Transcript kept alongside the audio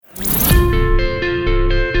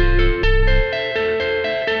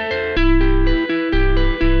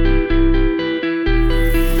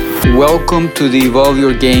Welcome to the Evolve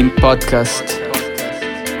Your Game podcast.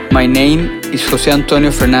 My name is Jose Antonio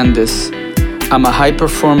Fernandez. I'm a high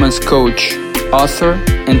performance coach, author,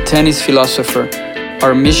 and tennis philosopher.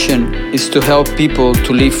 Our mission is to help people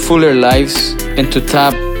to live fuller lives and to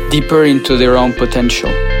tap deeper into their own potential.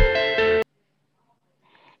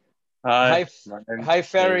 Hi,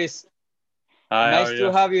 Ferris. Hi, how Nice are to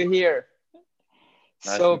you? have you here.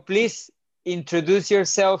 Nice So to- please introduce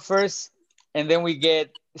yourself first, and then we get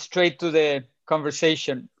straight to the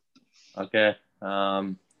conversation. Okay.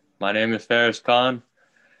 My name is Ferris Khan.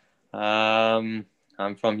 I'm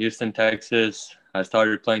from Houston, Texas. I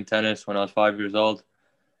started playing tennis when I was 5 years old,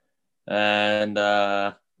 and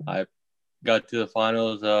I got to the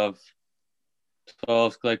finals of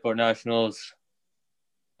 12 clay court nationals,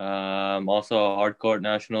 also hard court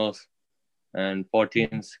nationals, and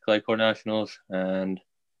 14th clay court nationals, and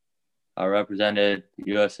I represented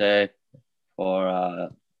USA for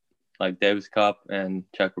like Davis Cup and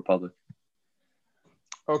Czech Republic.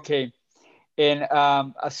 Okay. And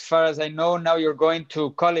as far as I know, now you're going to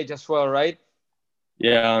college as well, right?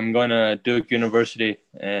 Yeah, I'm going to Duke University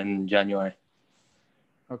in January.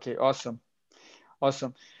 Okay, awesome.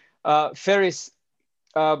 Awesome. Ferris,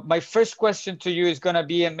 my first question to you is going to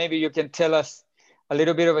be, and maybe you can tell us a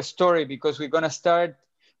little bit of a story, because we're going to start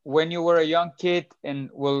when you were a young kid and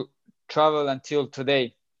we'll travel until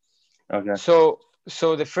today. Okay.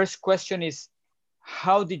 So the first question is,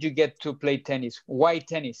 how did you get to play tennis? Why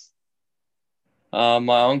tennis?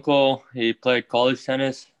 My uncle, he played college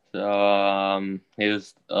tennis. So, he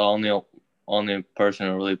was the only person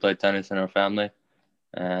who really played tennis in our family.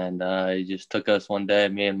 And he just took us one day,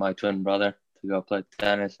 me and my twin brother, to go play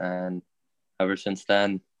tennis. And ever since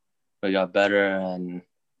then, we got better and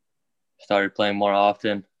started playing more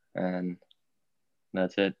often. And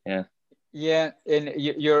that's it. Yeah. Yeah, and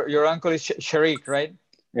your uncle is Sharik, right?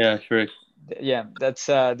 Yeah, sure. Yeah, that's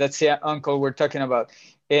the uncle we're talking about.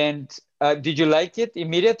 And did you like it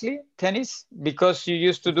immediately, tennis? Because you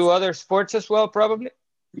used to do other sports as well, probably?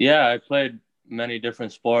 Yeah, I played many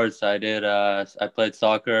different sports. I played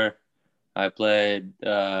soccer. I played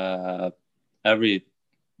every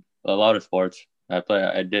a lot of sports.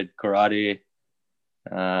 I did karate.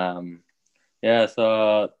 Yeah,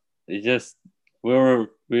 so it just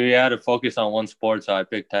we had to focus on one sport, so I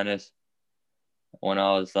picked tennis when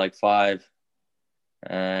I was like 5,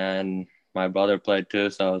 and my brother played too,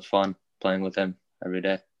 so it was fun playing with him every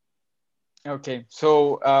day. Okay,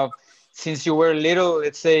 so since you were little,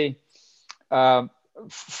 let's say 5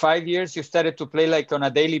 years, you started to play like on a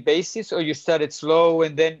daily basis, or you started slow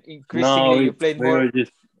and then No, increasingly you played we more? were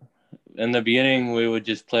just in the beginning. We would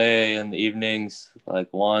just play in the evenings, like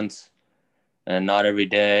once, and not every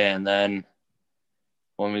day. And then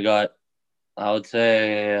when we got, I would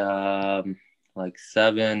say, like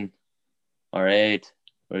 7 or 8,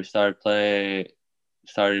 we started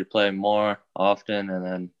to play more often, and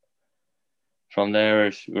then from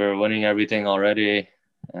there we were winning everything already,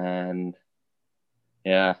 and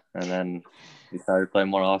yeah, and then we started playing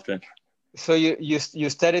more often. So you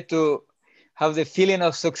started to have the feeling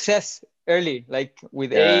of success early, like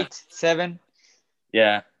with Yeah, 8, 7.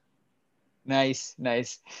 yeah, Nice,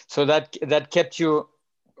 nice. So that kept you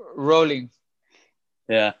rolling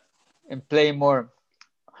yeah. and playing more.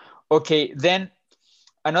 Okay, then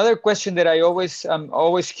another question that I'm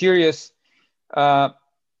always curious, uh,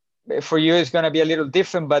 for you is going to be a little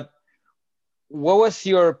different, but what was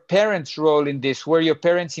your parents' role in this? Were your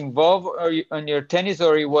parents involved on your tennis,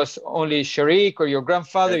 or it was only Sharik, or your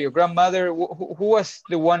grandfather, It, your grandmother? Who was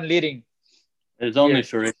the one leading it was only here?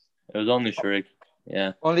 Sharik. It was only Sharik.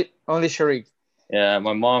 Yeah, Only Sharik. yeah.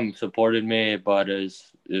 My mom supported me, but it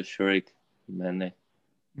was Sharik mainly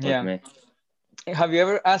with Yeah. me. Have you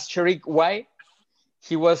ever asked Sharik why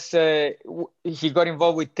he got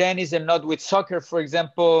involved with tennis and not with soccer, for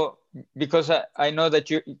example? Because I know that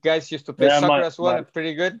you guys used to play Yeah, soccer as well, and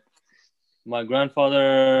pretty good. my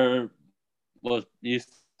grandfather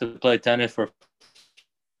used to play tennis for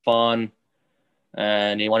fun,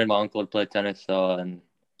 and he wanted my uncle to play tennis. So, and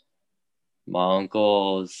my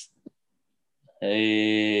uncle's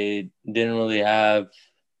he didn't really have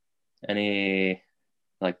any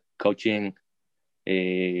like coaching.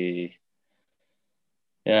 He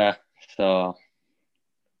Yeah, so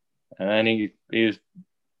and then he was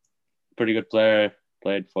a pretty good player.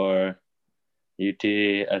 Played for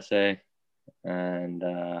UTSA, and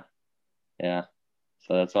yeah,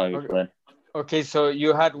 so that's why we Okay, played. okay, so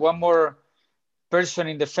you had one more person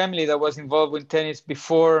in the family that was involved with tennis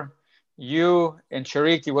before you and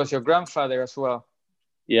Sharik. It was your grandfather as well.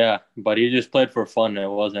 Yeah, but he just played for fun. It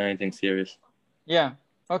wasn't anything serious. Yeah,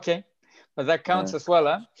 okay, but that counts Yeah. as well,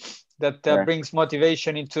 huh? That Yeah. brings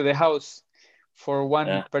motivation into the house for one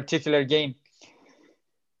Yeah. particular game.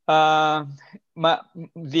 Uh,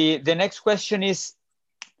 the next question is,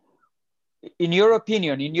 in your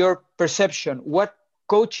opinion, in your perception, what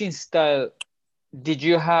coaching style did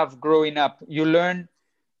you have growing up? You learned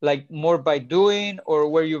like more by doing, or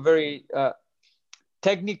were you very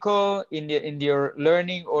technical in your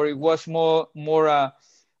learning, or it was more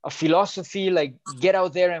a philosophy like get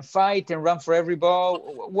out there and fight and run for every ball?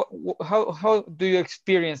 How do you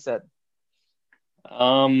experience that?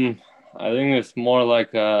 I think it's more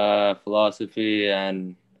like a philosophy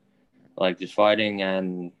and like just fighting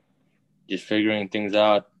and just figuring things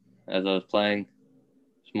out as I was playing.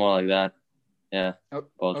 It's more like that. Yeah.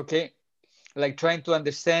 Both. Okay, like trying to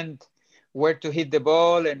understand where to hit the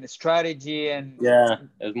ball and strategy and Yeah.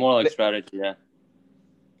 It's more like strategy. Yeah.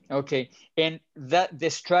 okay, and that the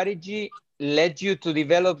strategy led you to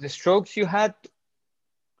develop the strokes you had.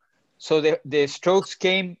 So the strokes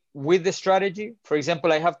came with the strategy. For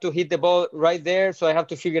example, I have to hit the ball right there, so I have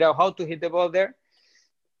to figure out how to hit the ball there.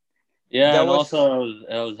 Yeah, That and was also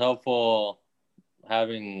it was helpful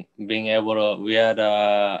having being able to. We had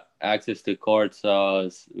access to courts, so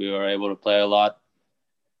we were able to play a lot.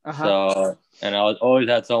 uh-huh. So and I was always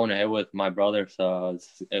had someone to hit with my brother, so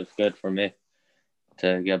it was good for me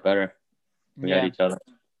to get better. We had Yeah, each other.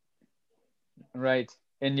 right.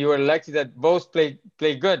 And you were lucky that both play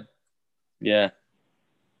good. Yeah,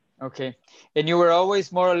 Okay. And you were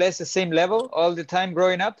always more or less the same level all the time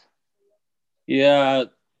growing up? yeah.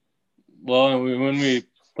 Well, when we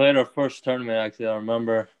played our first tournament, actually, I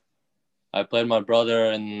remember I played my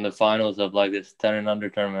brother in the finals of like this 10 and under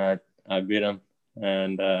tournament. I beat him,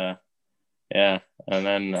 and yeah, and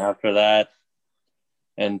then after that,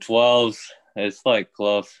 in 12s, it's like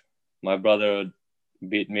close. My brother would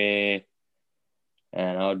beat me,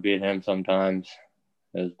 and I would beat him sometimes.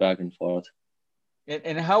 It was back and forth.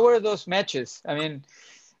 And how were those matches? I mean,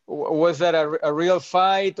 was that a real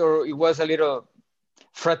fight, or it was a little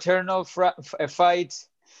fraternal fight?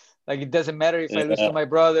 Like it doesn't matter if I lose to Yeah, my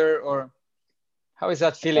brother, or how is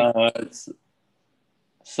that feeling? it's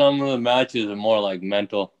some of the matches are more like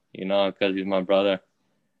mental, because he's my brother,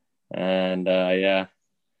 and yeah,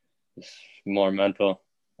 it's more mental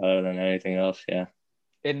other than anything else. Yeah,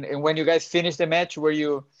 And when you guys finished the match, were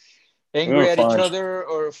you we angry were at each fine. other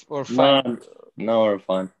or No, fine? no, we were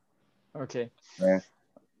fine. Okay. Yeah,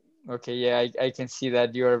 Okay. Yeah, I can see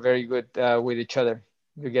that you are very good with each other.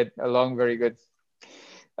 You get along very good.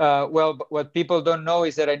 Well, what people don't know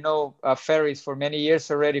is that I know Ferris for many years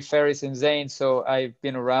already, Ferris and Zane. So I've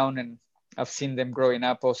been around and I've seen them growing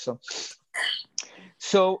up also.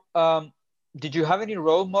 So, did you have any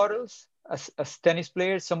role models as tennis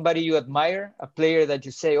players? Somebody you admire, a player that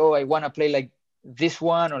you say, "Oh, I want to play like this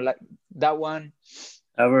one or like that one."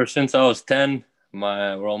 ever since I was 10,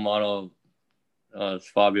 my role model was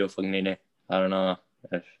Fabio Fognini. I don't know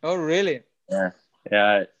if Oh, really? yeah,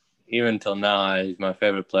 yeah. Even till now, he's my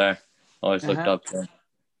favorite player. Always looked Uh-huh. up to him.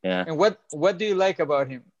 Yeah, And what do you like about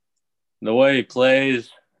him? the way he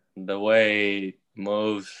plays, the way he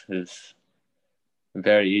moves is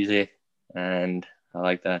very easy, and I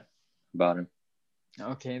like that about him.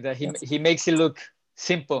 Okay, that Yeah, he makes it look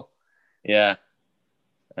simple. yeah,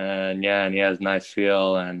 and he has nice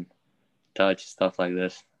feel and touch stuff like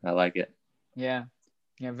this. I like it. Yeah,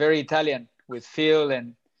 yeah, very Italian with feel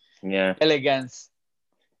and Yeah. elegance.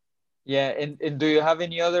 Yeah, and do you have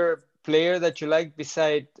any other player that you like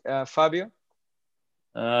beside Fabio?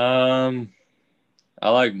 Um, I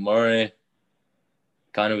like Murray.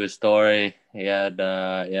 Kind of his story. He had,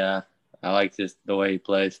 yeah. I like just the way he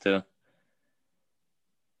plays too.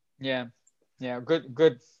 Yeah, yeah, good,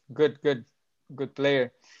 good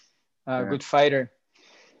player, Yeah. good fighter.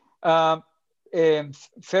 Um,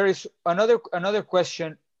 Ferris, another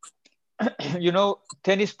question.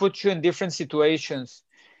 Tennis puts you in different situations,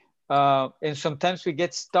 and sometimes we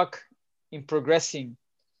get stuck in progressing.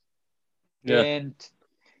 Yeah. And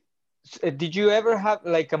did you ever have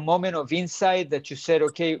like a moment of insight that you said,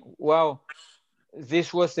 "Okay, wow,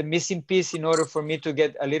 this was the missing piece in order for me to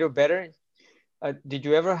get a little better"? Did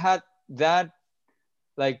you ever had that,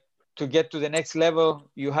 like to get to the next level,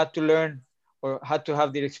 you had to learn or had to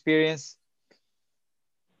have the experience?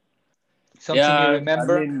 Something you Yeah. I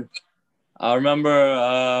remember? mean, I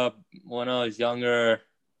remember when I was younger,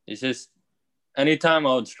 it's just anytime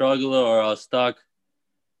I would struggle or I was stuck,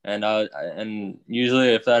 and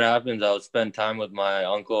usually if that happens, I would spend time with my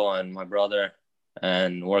uncle and my brother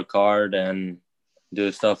and work hard and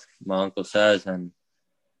do stuff my uncle says, and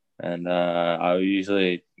I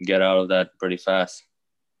usually get out of that pretty fast.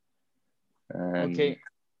 And Okay.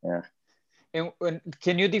 yeah, And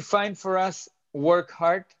can you define for us work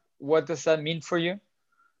hard? What does that mean for you?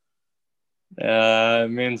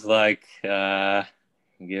 It means like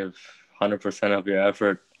give 100% of your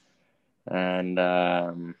effort, and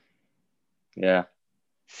yeah,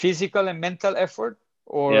 Physical and mental effort,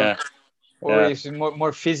 yeah, or yeah, is it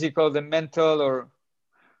more physical than mental, or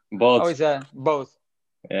how both. is that? Both.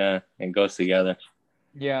 Yeah, it goes together.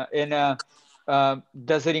 Yeah, and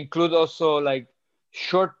does it include also like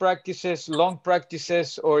short practices, long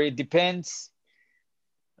practices, or it depends?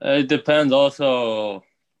 It depends also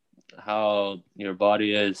how your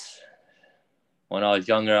body is. When I was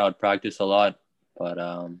younger, I would practice a lot, but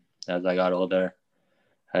as I got older,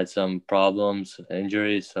 had some problems,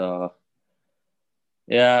 injuries. So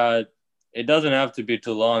yeah, it doesn't have to be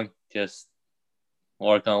too long. Just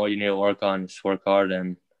work on what you need to work on. Just work hard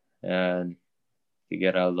and you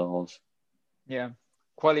get out of the holes. Yeah,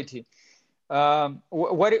 quality.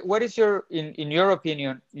 What is your in your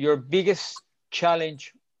opinion your biggest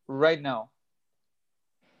challenge right now?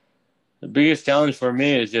 The biggest challenge for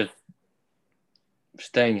me is just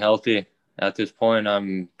staying healthy. At this point,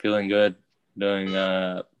 I'm feeling good doing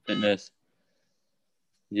fitness.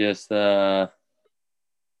 Just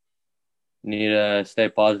need to stay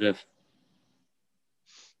positive.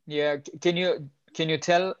 Yeah, can you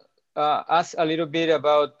tell us a little bit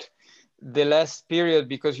about the last period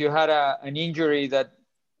because you had an injury that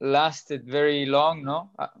lasted very long, no?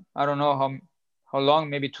 I don't know how long,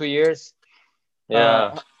 maybe 2 years.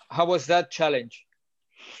 Yeah, How was that challenge?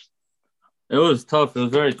 it was tough. It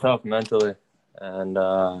was very tough mentally, and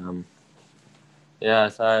yeah,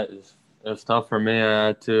 it was tough for me. I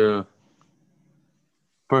had to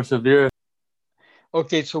persevere.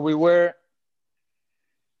 Okay, so we were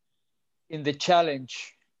in the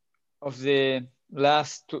challenge of the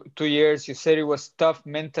last 2 years. You said it was tough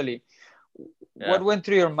mentally. What Yeah, went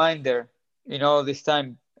through your mind there? This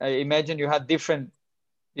time. I imagine you had different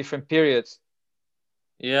periods.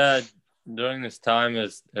 yeah. During this time,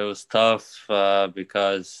 it was tough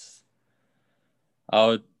because I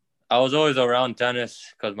would I was always around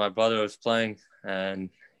tennis because my brother was playing and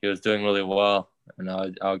he was doing really well, and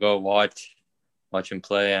I'll go watch him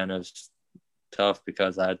play, and it was tough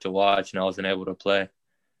because I had to watch and I wasn't able to play.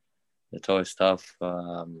 It's always tough.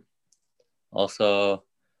 Also,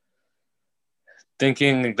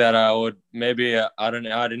 thinking that I would maybe I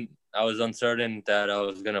was uncertain that I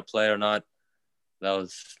was gonna play or not. That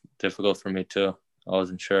was difficult for me too. I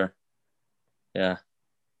wasn't sure. Yeah,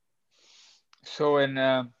 So in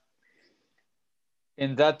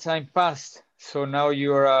that time passed. So now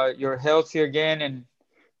you're healthy again and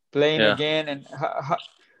playing yeah. again. And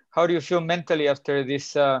how do you feel mentally after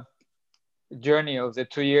this journey of the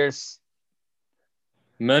 2 years?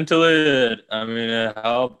 Mentally, I mean, it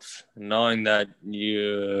helps knowing that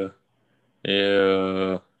you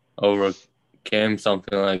overcame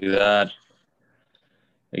something like that.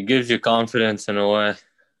 It gives you confidence in a way,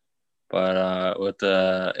 but with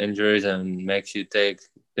the injuries and makes you take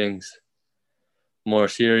things more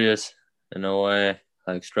serious in a way,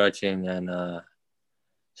 like stretching and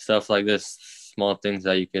stuff like this, small things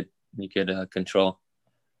that you could control,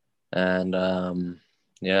 and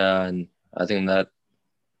yeah, and I think that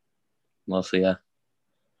mostly, yeah.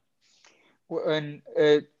 And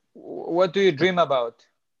what do you dream about?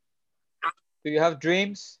 Do you have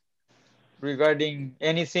dreams regarding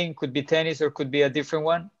anything? Could be tennis or could be a different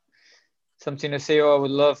one. Something to say, oh, I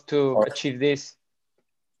would love to achieve this.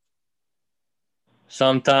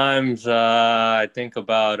 Sometimes I think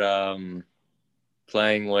about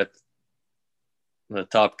playing with the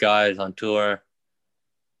top guys on tour.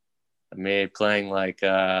 Me playing like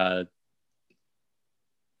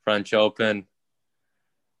French Open,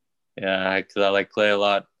 yeah, because I like clay a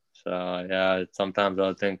lot. So yeah, sometimes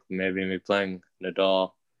I'll think maybe me playing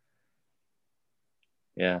Nadal,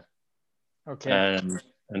 yeah, Okay.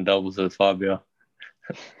 and doubles with Fabio.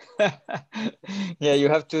 Yeah, you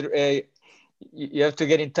have to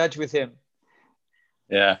get in touch with him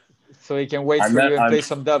Yeah, so he can wait I for met you and I play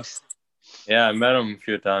some dubs. yeah I met him a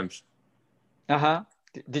few times. Uh-huh.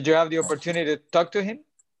 Did you have the opportunity to talk to him?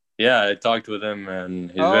 Yeah, I talked with him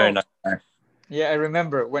and he's very Oh, nice guy. yeah, I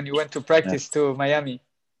remember when you went to Yeah, practice to Miami.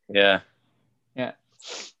 yeah. Yeah,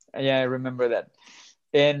 yeah, I remember that.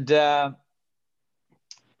 And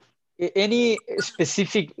any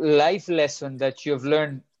specific life lesson that you've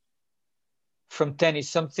learned from tennis,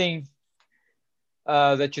 something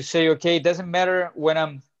that you say, okay, it doesn't matter when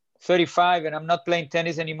I'm 35 and I'm not playing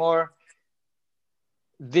tennis anymore.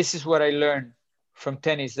 This is what I learned from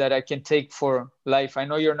tennis that I can take for life. I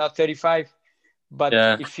know you're not 35, but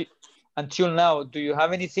Yeah. if you, until now, do you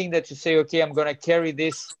have anything that you say, okay, I'm gonna carry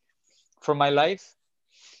this for my life?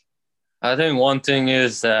 I think one thing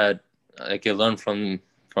is that I can learn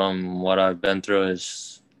from what I've been through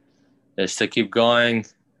is to keep going,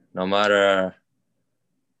 no matter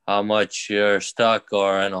how much you're stuck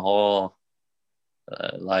or in a hole,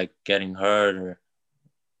 like getting hurt or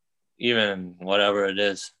even whatever it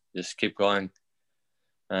is. Just keep going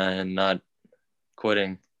and not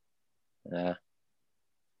quitting. Yeah.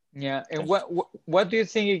 Yeah. And what do you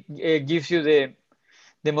think it gives you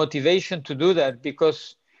the motivation to do that?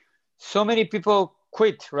 Because so many people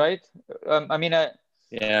quit, right? I mean,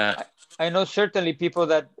 Yeah. I know certainly people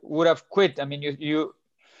that would have quit. I mean,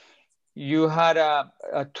 you had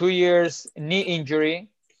a 2 years knee injury.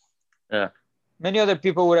 Yeah. Many other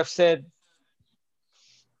people would have said,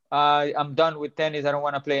 I'm done with tennis. I don't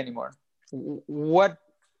want to play anymore. What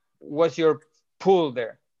was your pull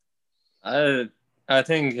there? I I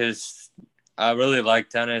think I really like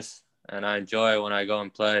tennis and I enjoy it when I go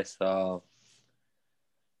and play. So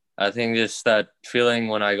I think just that feeling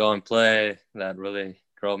when I go and play that really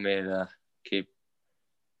drove me to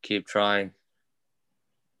keep trying.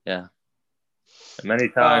 Yeah. And many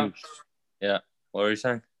Uh, times. Yeah. What were you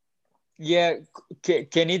saying? yeah.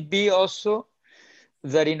 Can it be also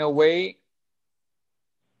that in a way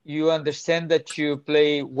you understand that you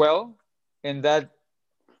play well and that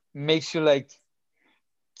makes you like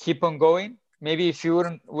keep on going? Maybe if you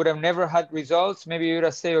would have never had results, maybe you would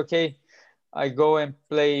have said, okay, I go and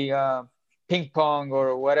play ping pong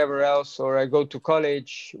or whatever else, or I go to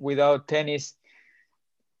college without tennis.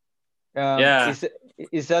 Um, Yeah. is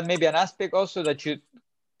is that maybe an aspect also that you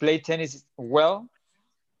play tennis well?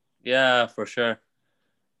 Yeah, for sure.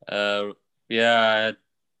 Uh, yeah,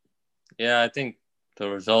 yeah. I think the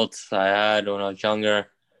results I had when I was younger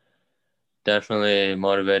definitely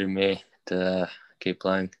motivated me to keep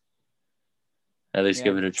playing. At least Yeah,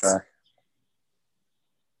 give it a try.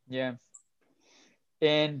 yeah.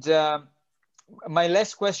 And my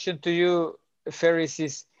last question to you, Ferris,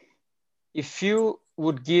 is if you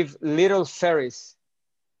would give little Ferris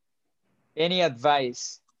any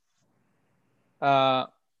advice, uh,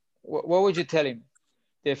 what would you tell him?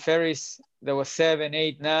 The Ferris that was 7,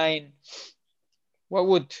 8, 9, what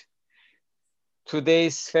would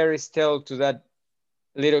today's Ferris tell to that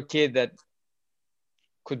little kid that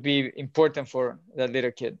could be important for that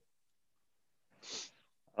little kid?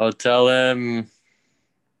 I'll tell him,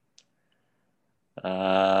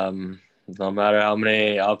 no matter how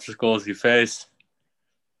many obstacles you face,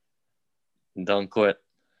 don't quit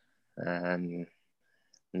and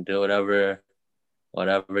do whatever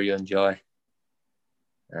you enjoy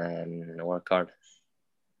and work hard.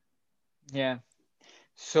 Yeah.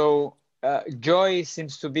 So joy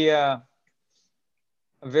seems to be a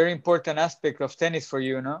very important aspect of tennis for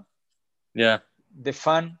you, no? Yeah, The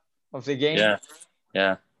fun of the game. yeah,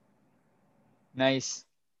 yeah, Nice.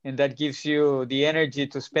 And that gives you the energy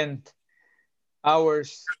to spend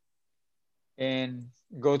hours and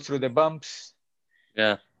go through the bumps.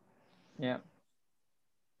 yeah, Yeah.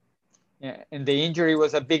 Yeah. And the injury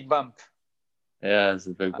was a big bump. yeah. It's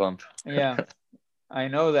a big bump. Yeah. I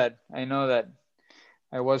know that. I know that.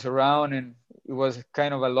 I was around and it was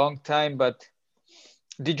kind of a long time, but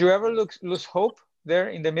did you ever lose hope there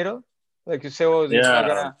in the middle? Like you say, oh, it's not Yeah,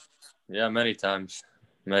 gonna. yeah. Many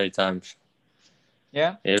times.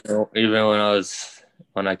 Yeah. Even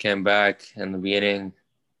when I came back in the beginning,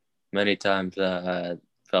 many times I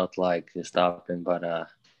felt like just stopping, but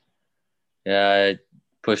yeah, I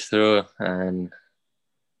pushed through and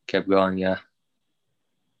kept going. Yeah,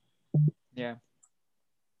 Yeah.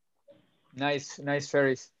 Nice, nice,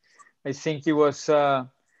 Ferris. I think it was a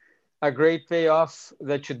great payoff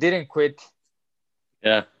that you didn't quit.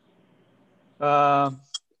 yeah, Uh,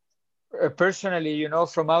 Personally, you know,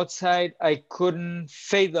 from outside, I couldn't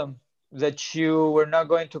fathom that you were not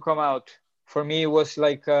going to come out. For me, it was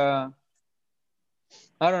like, I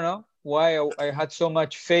don't know why I had so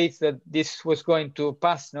much faith that this was going to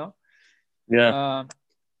pass, no? yeah, Uh,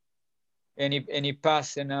 any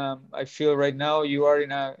pass, and I feel right now you are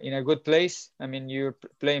in a good place. I mean, you're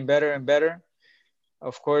playing better and better.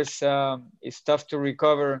 Of course, it's tough to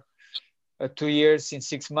recover 2 years in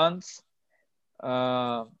 6 months,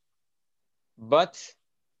 uh, but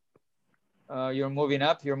you're moving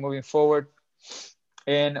up, you're moving forward.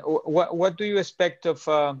 And what do you expect of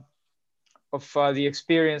the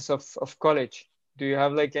experience of college? Do you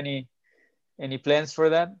have like any plans for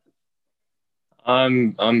that?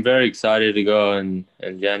 I'm very excited to go in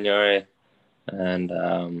January, and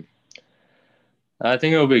I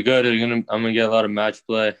think it'll be good. I'm gonna get a lot of match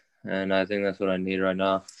play, and I think that's what I need right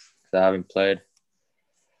now because I haven't played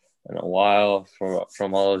in a while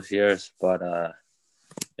from all those years. But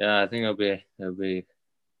I think it'll be a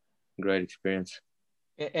great experience.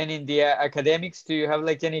 And in the academics, do you have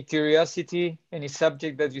like any curiosity, any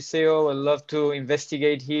subject that you say, oh, I'd love to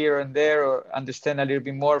investigate here and there, or understand a little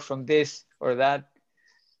bit more from this or that?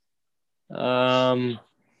 I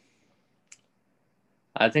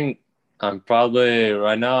think I'm probably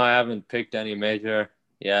right now. I haven't picked any major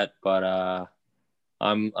yet, but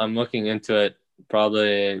I'm looking into it.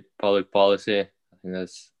 Probably public policy. I think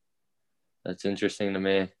that's interesting to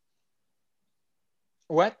me.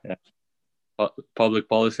 What? Yeah. Public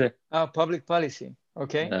policy. Oh, public policy.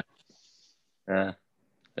 Okay. Yeah,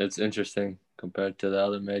 it's interesting compared to the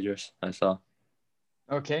other majors I saw.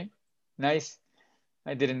 Okay, nice.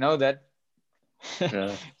 I didn't know that.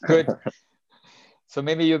 Yeah. Good. So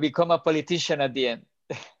maybe you become a politician at the end.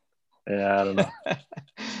 Yeah, I don't know.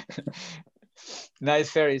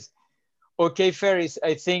 Nice, Ferris. Okay, Ferris,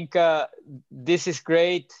 I think this is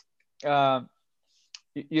great.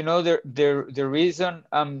 You know, the reason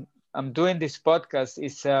I'm doing this podcast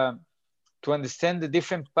is to understand the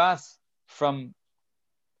different paths from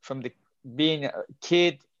the being a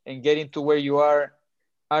kid and getting to where you are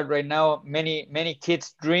at right now. Many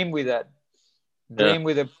kids dream with that, dream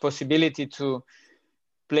with the possibility to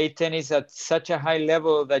play tennis at such a high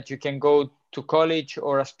level that you can go to college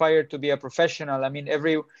or aspire to be a professional. I mean,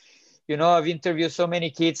 I've interviewed so many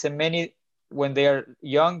kids, and many, when they are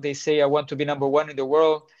young, they say, I want to be number one in the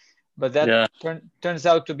world. But that turns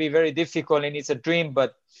out to be very difficult, and it's a dream.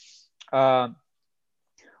 But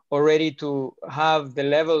already to have the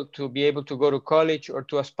level to be able to go to college or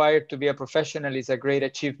to aspire to be a professional is a great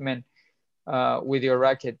achievement with your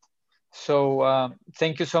racket. So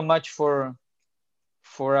thank you so much for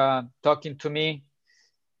talking to me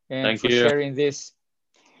and for sharing this.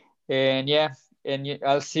 And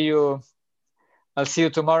I'll see you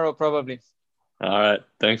tomorrow probably. All right.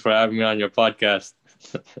 Thanks for having me on your podcast.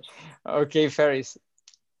 Okay, Ferris.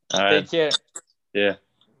 All right. Take care. Yeah.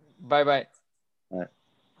 Bye-bye. All right.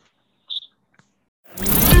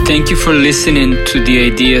 Thank you for listening to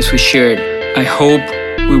the ideas we shared. I hope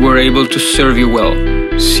we were able to serve you well.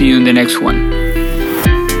 See you in the next one.